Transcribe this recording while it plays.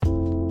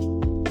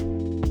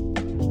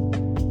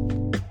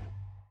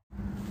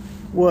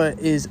What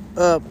is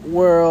up,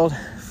 world?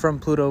 From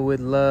Pluto with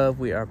Love,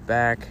 we are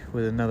back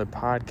with another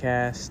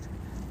podcast.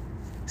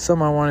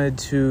 Something I wanted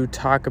to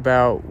talk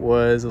about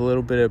was a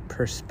little bit of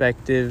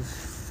perspective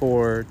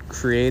for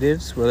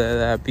creatives, whether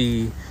that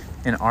be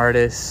an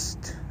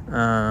artist,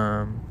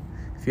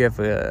 if you have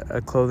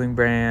a clothing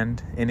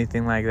brand,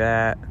 anything like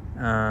that,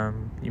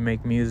 you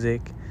make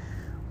music,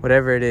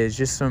 whatever it is,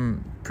 just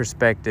some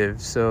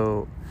perspective.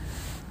 So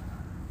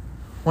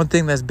one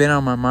thing that's been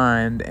on my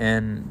mind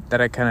and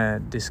that I kind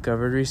of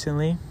discovered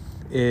recently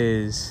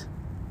is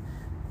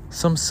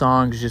some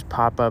songs just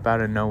pop up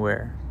out of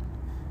nowhere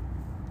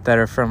that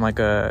are from like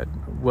a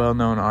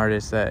well-known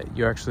artist that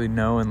you actually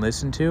know and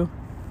listen to,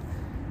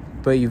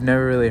 but you've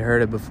never really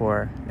heard it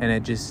before, and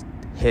it just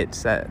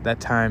hits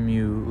that time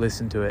you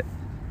listen to it.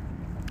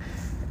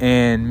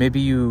 And maybe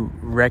you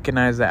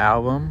recognize the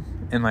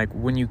album, and like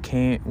when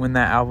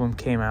that album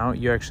came out,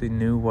 you actually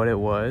knew what it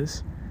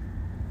was,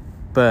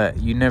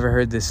 but you never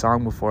heard this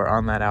song before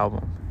on that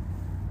album.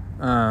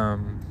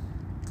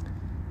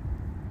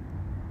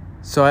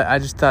 So I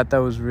just thought that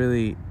was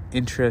really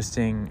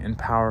interesting and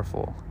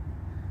powerful.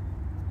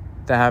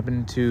 That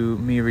happened to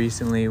me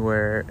recently,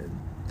 where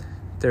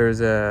there was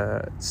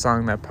a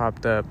song that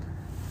popped up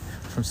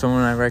from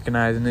someone I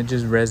recognized, and it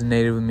just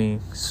resonated with me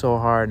so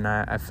hard, and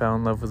I fell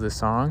in love with the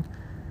song.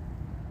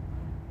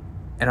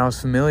 And I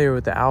was familiar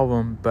with the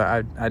album,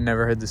 but I'd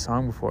never heard the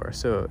song before,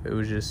 so it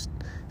was just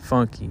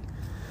funky.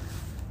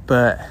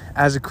 But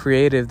as a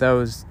creative, that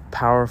was a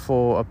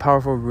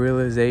powerful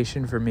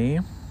realization for me,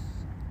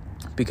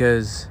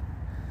 because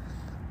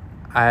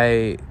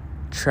I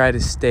try to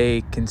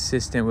stay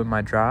consistent with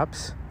my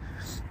drops.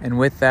 And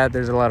with that,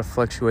 there's a lot of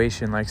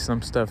fluctuation. Like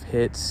some stuff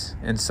hits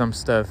and some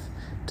stuff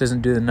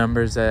doesn't do the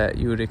numbers that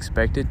you would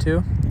expect it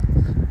to.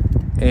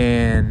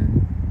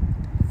 And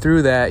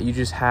through that, you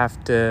just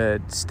have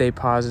to stay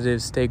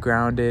positive, stay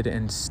grounded,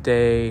 and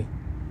stay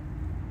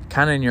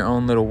kind of in your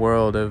own little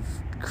world of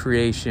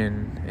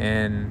creation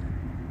and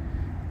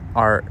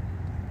art,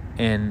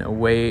 and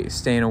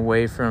staying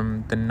away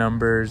from the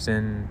numbers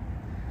and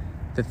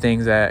the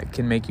things that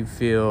can make you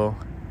feel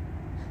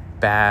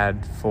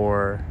bad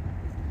for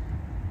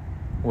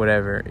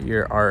whatever,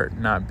 your art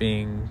not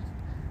being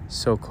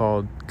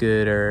so-called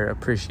good or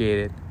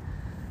appreciated.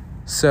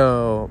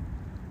 So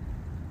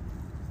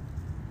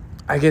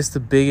I guess the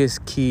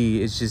biggest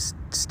key is just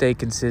stay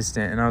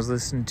consistent. And I was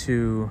listening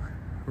to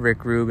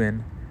Rick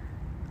Rubin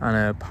on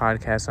a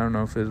podcast. I don't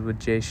know if it was with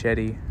Jay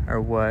Shetty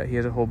or what. He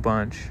has a whole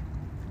bunch.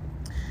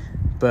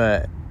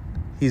 But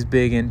he's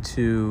big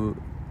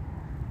into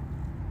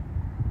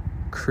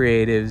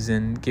creatives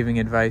and giving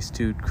advice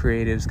to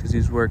creatives, because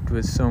he's worked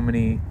with so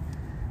many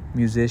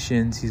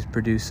musicians. He's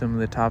produced some of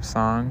the top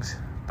songs.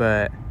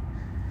 But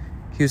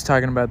he was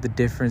talking about the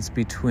difference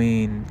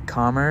between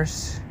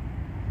commerce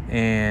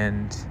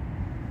and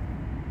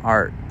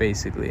art,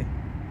 basically.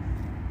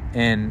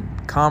 And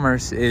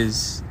commerce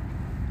is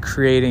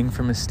creating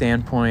from a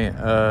standpoint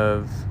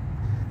of,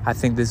 I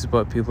think this is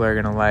what people are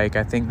going to like.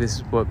 I think this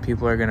is what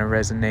people are going to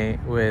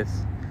resonate with.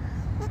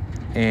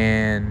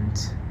 And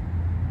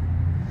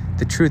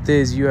the truth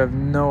is, you have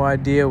no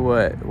idea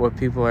what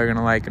people are going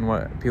to like and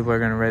what people are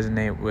going to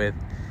resonate with.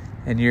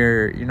 And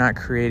you're not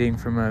creating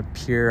from a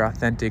pure,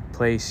 authentic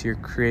place. You're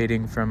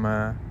creating from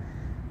a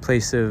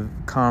place of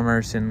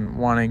commerce and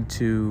wanting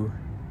to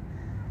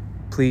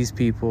please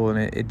people.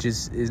 And it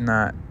just is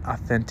not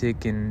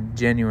authentic and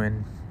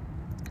genuine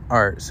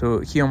art.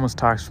 So he almost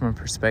talks from a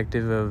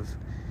perspective of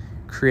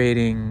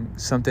creating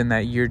something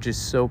that you're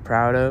just so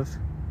proud of,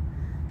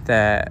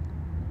 that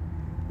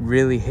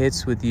really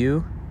hits with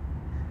you,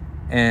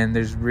 and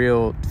there's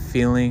real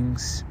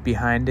feelings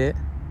behind it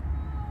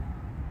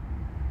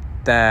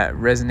that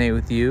resonate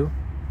with you,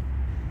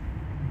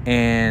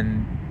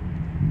 and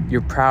you're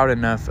proud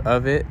enough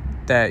of it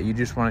that you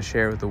just want to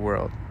share it with the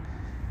world.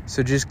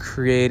 So just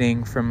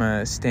creating from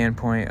a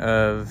standpoint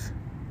of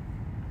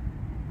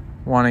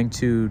wanting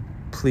to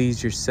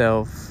please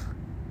yourself.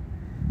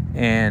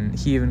 And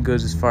he even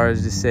goes as far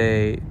as to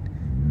say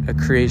a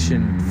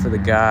creation for the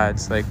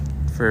gods, like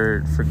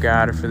for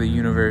God or for the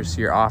universe.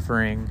 You're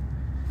offering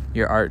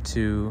your art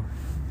to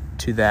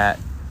that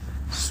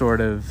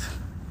sort of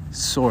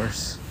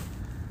source.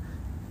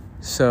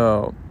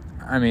 So,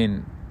 I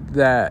mean,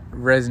 that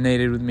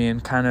resonated with me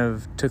and kind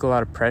of took a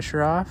lot of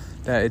pressure off,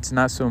 that it's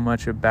not so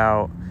much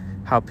about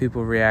how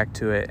people react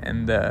to it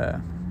and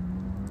the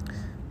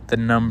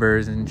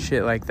numbers and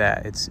shit like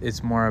that.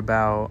 It's more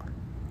about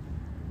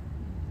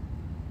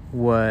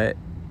what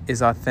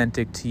is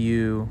authentic to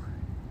you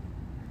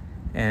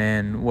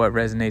and what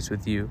resonates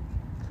with you.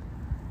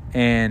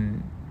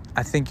 And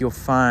I think you'll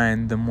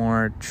find the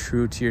more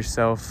true to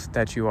yourself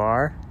that you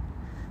are,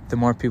 the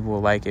more people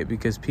will like it,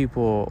 because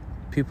people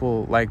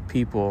like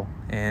people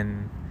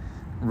and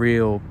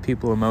real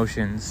people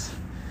emotions.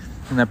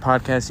 In that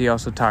podcast, he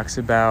also talks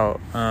about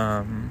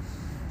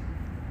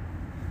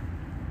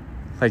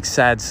like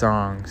sad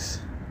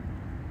songs,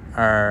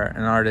 or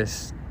an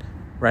artist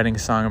writing a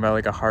song about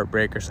like a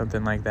heartbreak or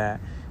something like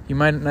that. You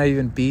might not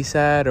even be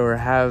sad or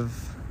have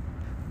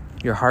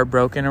you're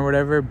heartbroken or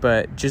whatever,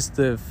 but just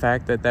the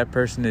fact that that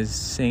person is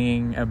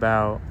singing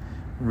about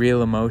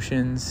real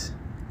emotions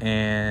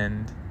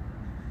and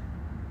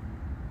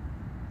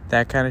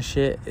that kind of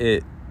shit,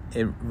 it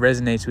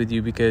resonates with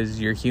you because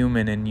you're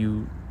human and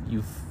you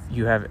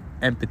have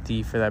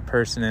empathy for that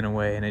person in a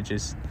way, and it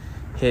just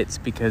hits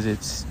because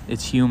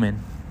it's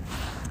human.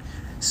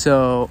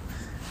 So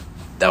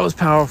that was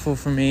powerful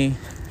for me.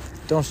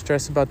 Don't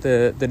stress about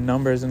the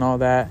numbers and all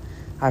that.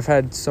 I've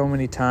had so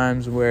many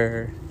times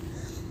where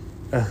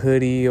a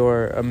hoodie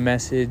or a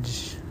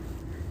message,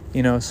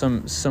 you know,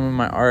 some of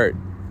my art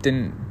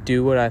didn't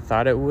do what I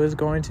thought it was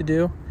going to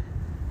do.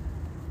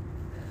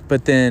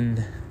 But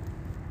then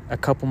a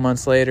couple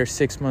months later,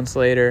 6 months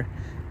later,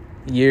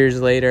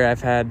 years later,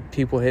 I've had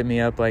people hit me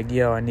up like,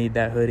 yo, I need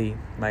that hoodie.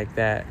 Like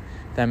that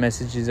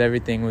message is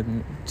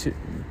everything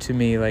to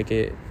me. Like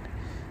it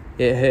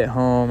hit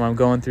home. I'm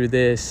going through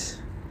this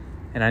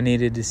and I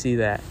needed to see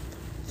that.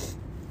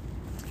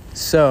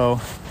 So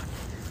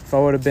if I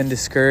would have been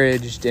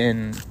discouraged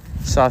and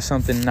saw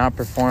something not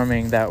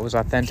performing that was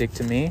authentic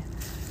to me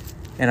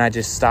and I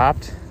just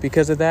stopped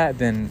because of that,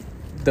 then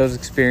those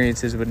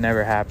experiences would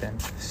never happen.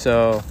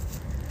 So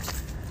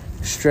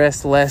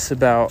stress less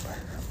about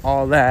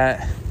all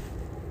that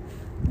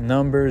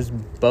numbers,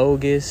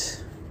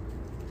 bogus.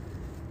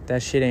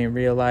 That shit ain't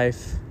real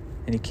life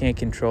and you can't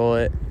control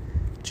it.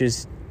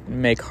 Just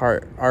make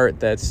art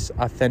that's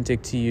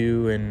authentic to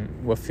you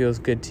and what feels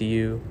good to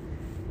you,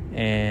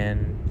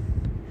 and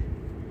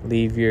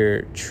leave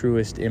your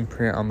truest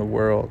imprint on the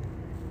world.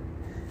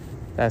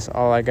 That's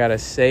all I gotta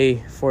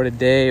say for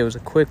today. It was a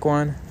quick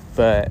one,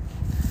 but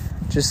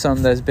just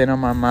something that's been on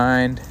my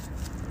mind.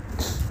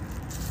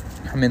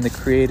 I'm in the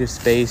creative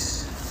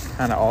space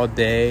kind of all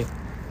day,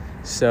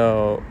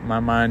 so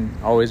my mind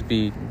always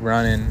be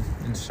running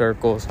in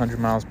circles, 100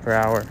 miles per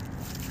hour.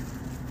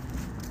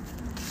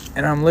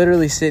 And I'm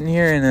literally sitting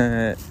here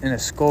in a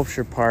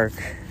sculpture park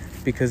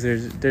because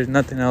there's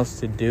nothing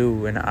else to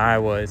do in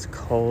Iowa. It's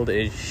cold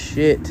as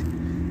shit,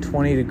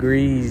 20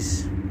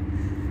 degrees,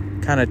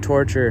 kind of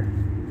torture,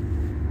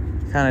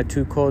 kind of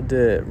too cold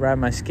to ride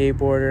my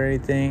skateboard or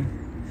anything.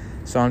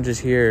 So I'm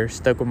just here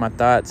stuck with my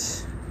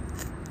thoughts,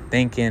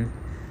 thinking.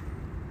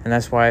 And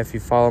that's why if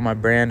you follow my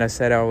brand, I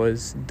said I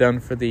was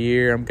done for the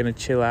year. I'm going to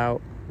chill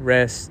out,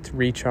 rest,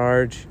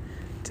 recharge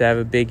to have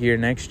a big year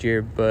next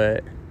year.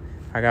 But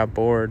I got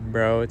bored,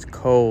 bro. It's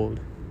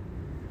cold.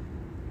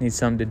 Need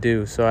something to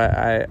do. So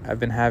I've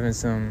been having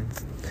some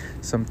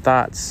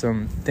thoughts,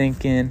 some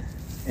thinking,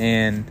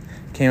 and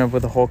came up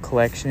with a whole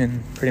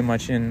collection pretty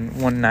much in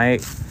one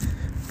night.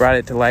 Brought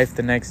it to life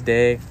the next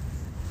day.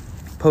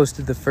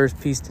 Posted the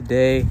first piece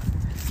today.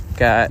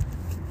 Got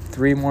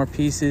 3 more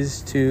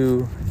pieces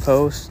to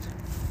post,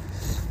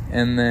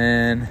 and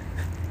then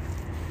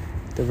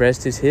the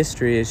rest is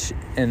history.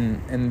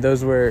 And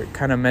those were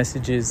kind of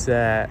messages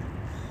that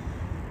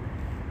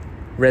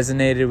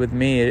resonated with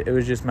me. It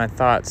was just my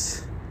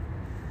thoughts.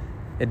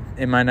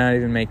 It might not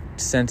even make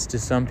sense to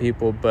some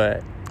people,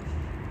 but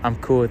I'm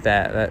cool with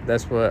that.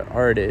 That's what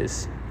art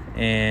is,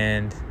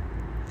 and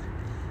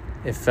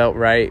it felt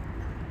right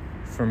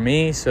for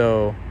me,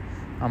 so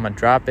I'm gonna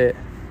drop it.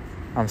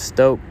 I'm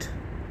stoked.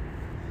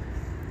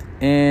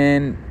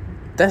 And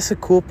that's the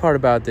cool part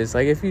about this.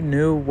 Like, if you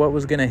knew what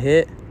was gonna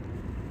hit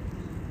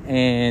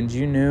and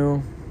you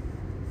knew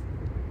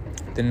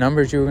the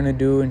numbers you were gonna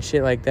do and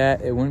shit like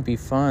that, it wouldn't be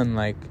fun.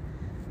 Like,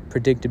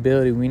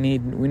 predictability, we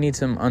need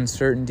some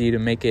uncertainty to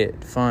make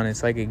it fun.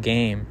 It's like a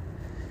game.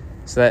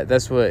 So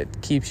that's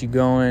what keeps you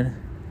going.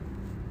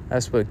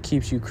 That's what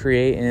keeps you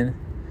creating.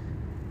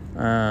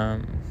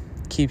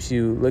 Keeps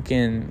you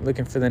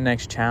looking for the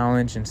next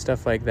challenge and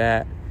stuff like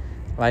that.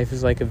 Life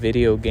is like a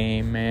video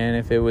game, man.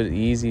 If it was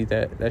easy,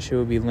 that shit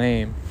would be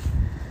lame.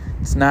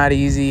 It's not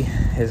easy.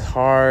 It's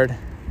hard.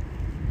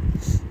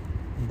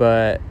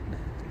 But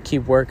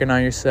keep working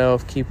on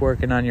yourself. Keep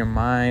working on your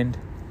mind.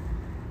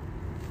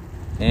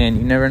 And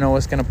you never know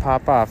what's going to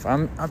pop off.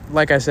 I'm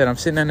like I said, I'm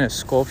sitting in a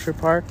sculpture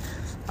park.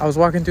 I was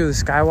walking through the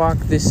Skywalk.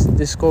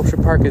 This sculpture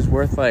park is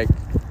worth like,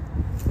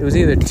 it was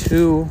either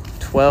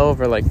 $12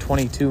 or like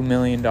 $22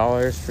 million.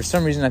 For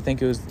some reason, I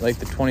think it was like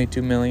the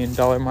 $22 million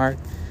mark,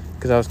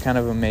 because I was kind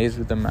of amazed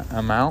with the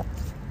amount.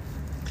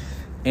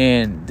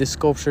 And this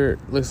sculpture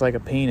looks like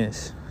a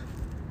penis.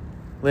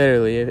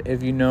 Literally,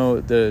 if you know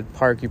the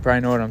park, you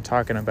probably know what I'm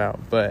talking about.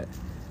 But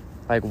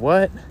like,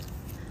 what?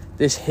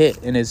 This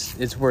hit, and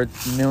it's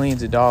worth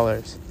millions of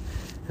dollars.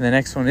 And the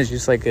next one is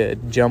just like a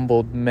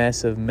jumbled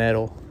mess of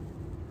metal.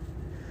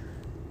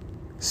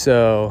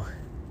 So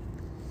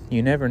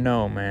you never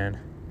know, man.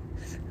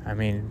 I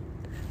mean,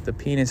 the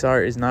penis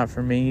art is not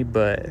for me,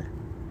 but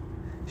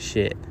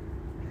shit,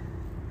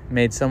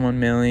 made someone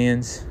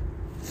millions.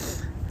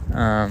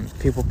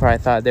 People probably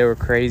thought they were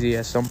crazy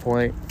at some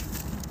point.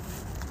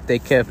 They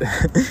kept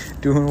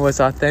doing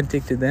what's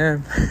authentic to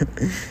them.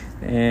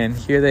 And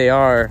here they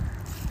are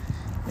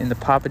in the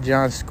Papa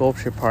John's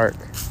Sculpture Park,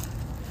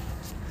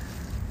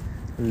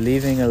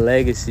 leaving a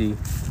legacy.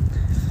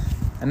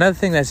 Another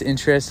thing that's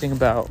interesting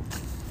about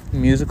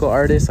musical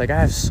artists, like, I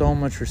have so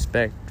much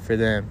respect for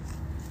them.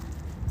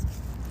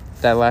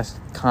 That last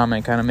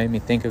comment kind of made me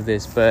think of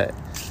this, but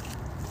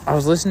I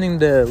was listening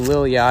to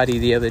Lil Yachty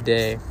the other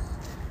day,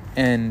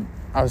 and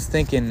I was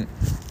thinking,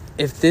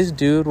 if this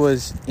dude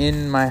was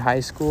in my high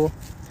school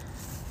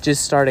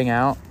just starting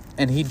out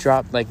and he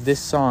dropped like this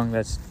song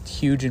that's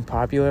huge and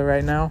popular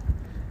right now,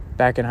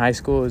 back in high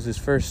school, it was his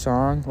first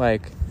song,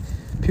 like,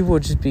 people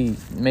would just be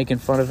making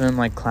fun of him,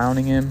 like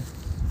clowning him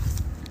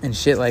and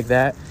shit like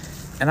that.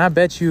 And I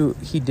bet you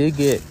he did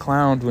get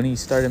clowned when he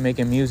started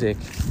making music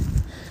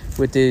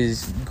with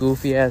his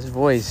goofy ass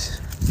voice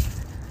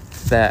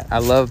that I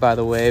love, by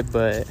the way,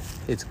 but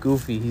it's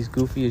goofy. He's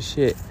goofy as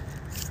shit.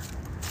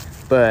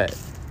 But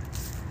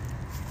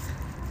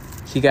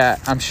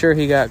I'm sure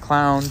he got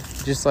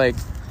clowned just like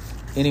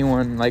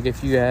anyone. Like,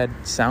 if you had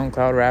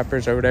SoundCloud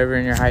rappers or whatever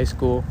in your high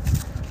school,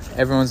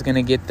 everyone's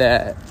gonna get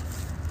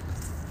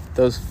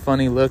those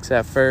funny looks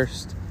at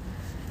first,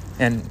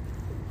 and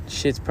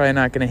shit's probably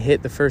not gonna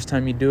hit the first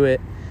time you do it.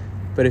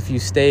 But if you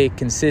stay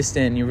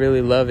consistent and you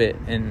really love it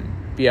and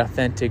be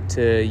authentic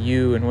to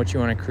you and what you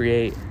want to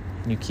create,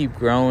 and you keep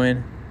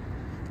growing,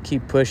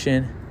 keep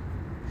pushing,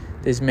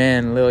 this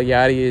man Lil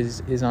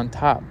Yachty is on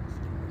top.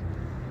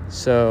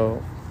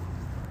 So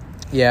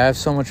yeah, I have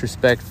so much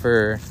respect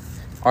for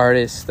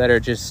artists that are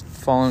just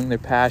following their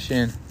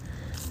passion.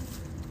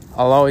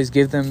 I'll always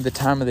give them the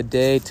time of the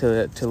day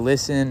to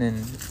listen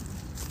and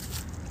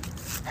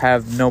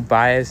have no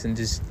bias and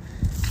just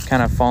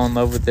kind of fall in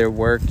love with their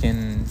work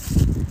and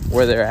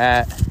where they're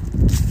at,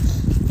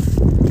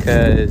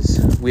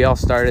 because we all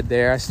started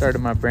there. I started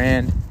my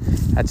brand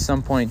at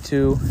some point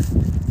too,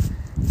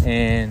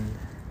 and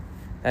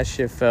that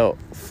shit felt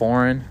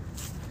foreign.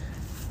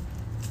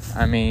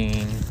 I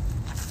mean,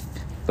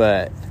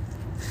 but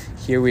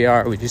here we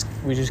are. We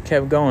just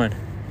kept going.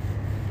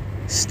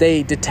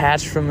 Stay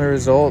detached from the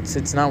results.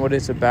 It's not what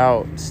it's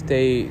about.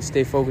 Stay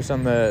focused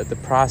on the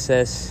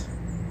process.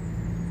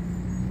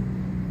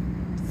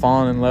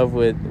 Falling in love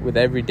with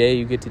every day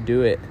you get to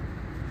do it.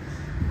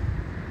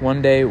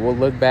 One day we'll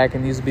look back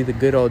and these will be the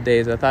good old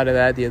days. I thought of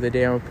that the other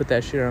day. I'm gonna put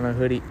that shit on a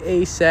hoodie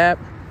ASAP.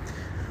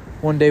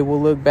 One day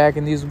we'll look back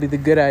and these will be the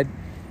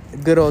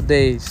good old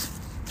days.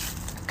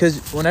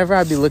 Because whenever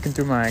I be looking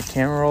through my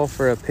camera roll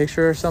for a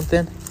picture or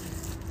something,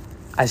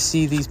 I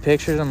see these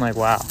pictures. I'm like,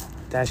 wow,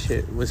 that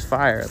shit was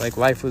fire. Like,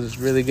 life was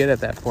really good at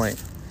that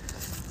point.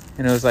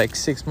 And it was like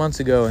 6 months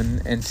ago.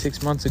 And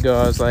 6 months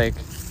ago, I was like,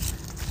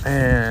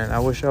 man, I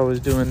wish I was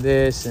doing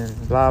this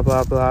and blah,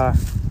 blah, blah.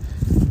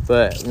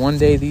 But one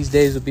day, these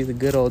days will be the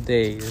good old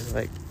days.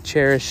 Like,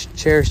 cherish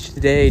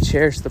today,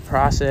 cherish the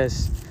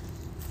process,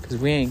 because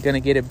we ain't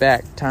gonna get it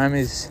back. Time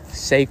is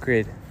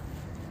sacred.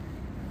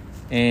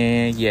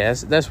 And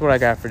yes, that's what I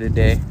got for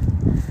today.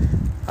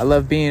 I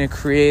love being a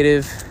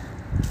creative.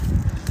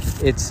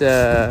 It's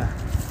an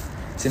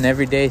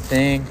everyday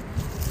thing.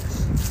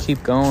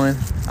 Keep going.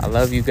 I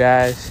love you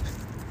guys.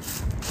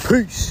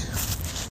 Peace.